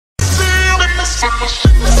I'm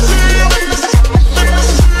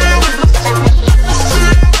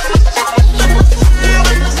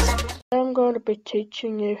going to be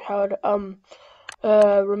teaching you how to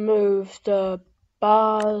remove the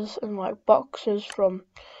bars and like boxes from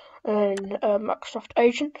Microsoft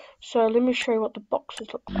Agent. So let me show you what the boxes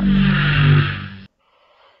look like.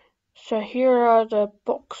 So here are the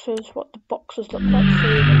boxes, what the boxes look like.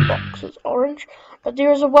 See, the box is orange, but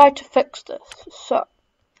there is a way to fix this. So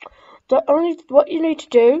what you need to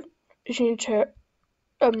do is you need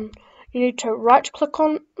to right click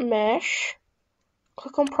on Mesh,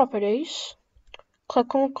 click on Properties,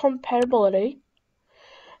 click on Compatibility,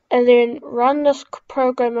 and then run this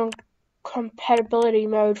program in compatibility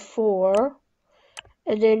mode 4,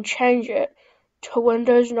 and then change it to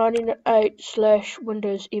Windows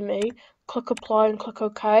 98/Windows ME. Click Apply and click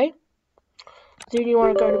OK. Then you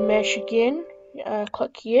want to go to Mesh again,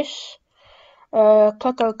 click Yes,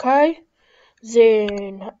 click OK.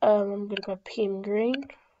 Then I'm going to go PM Green,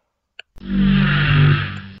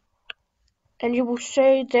 and you will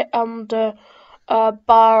see that the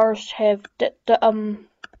bars have the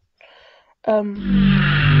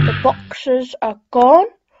boxes are gone,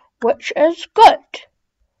 which is good.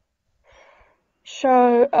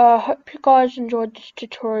 So hope you guys enjoyed this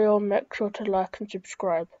tutorial. Make sure to like and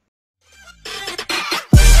subscribe.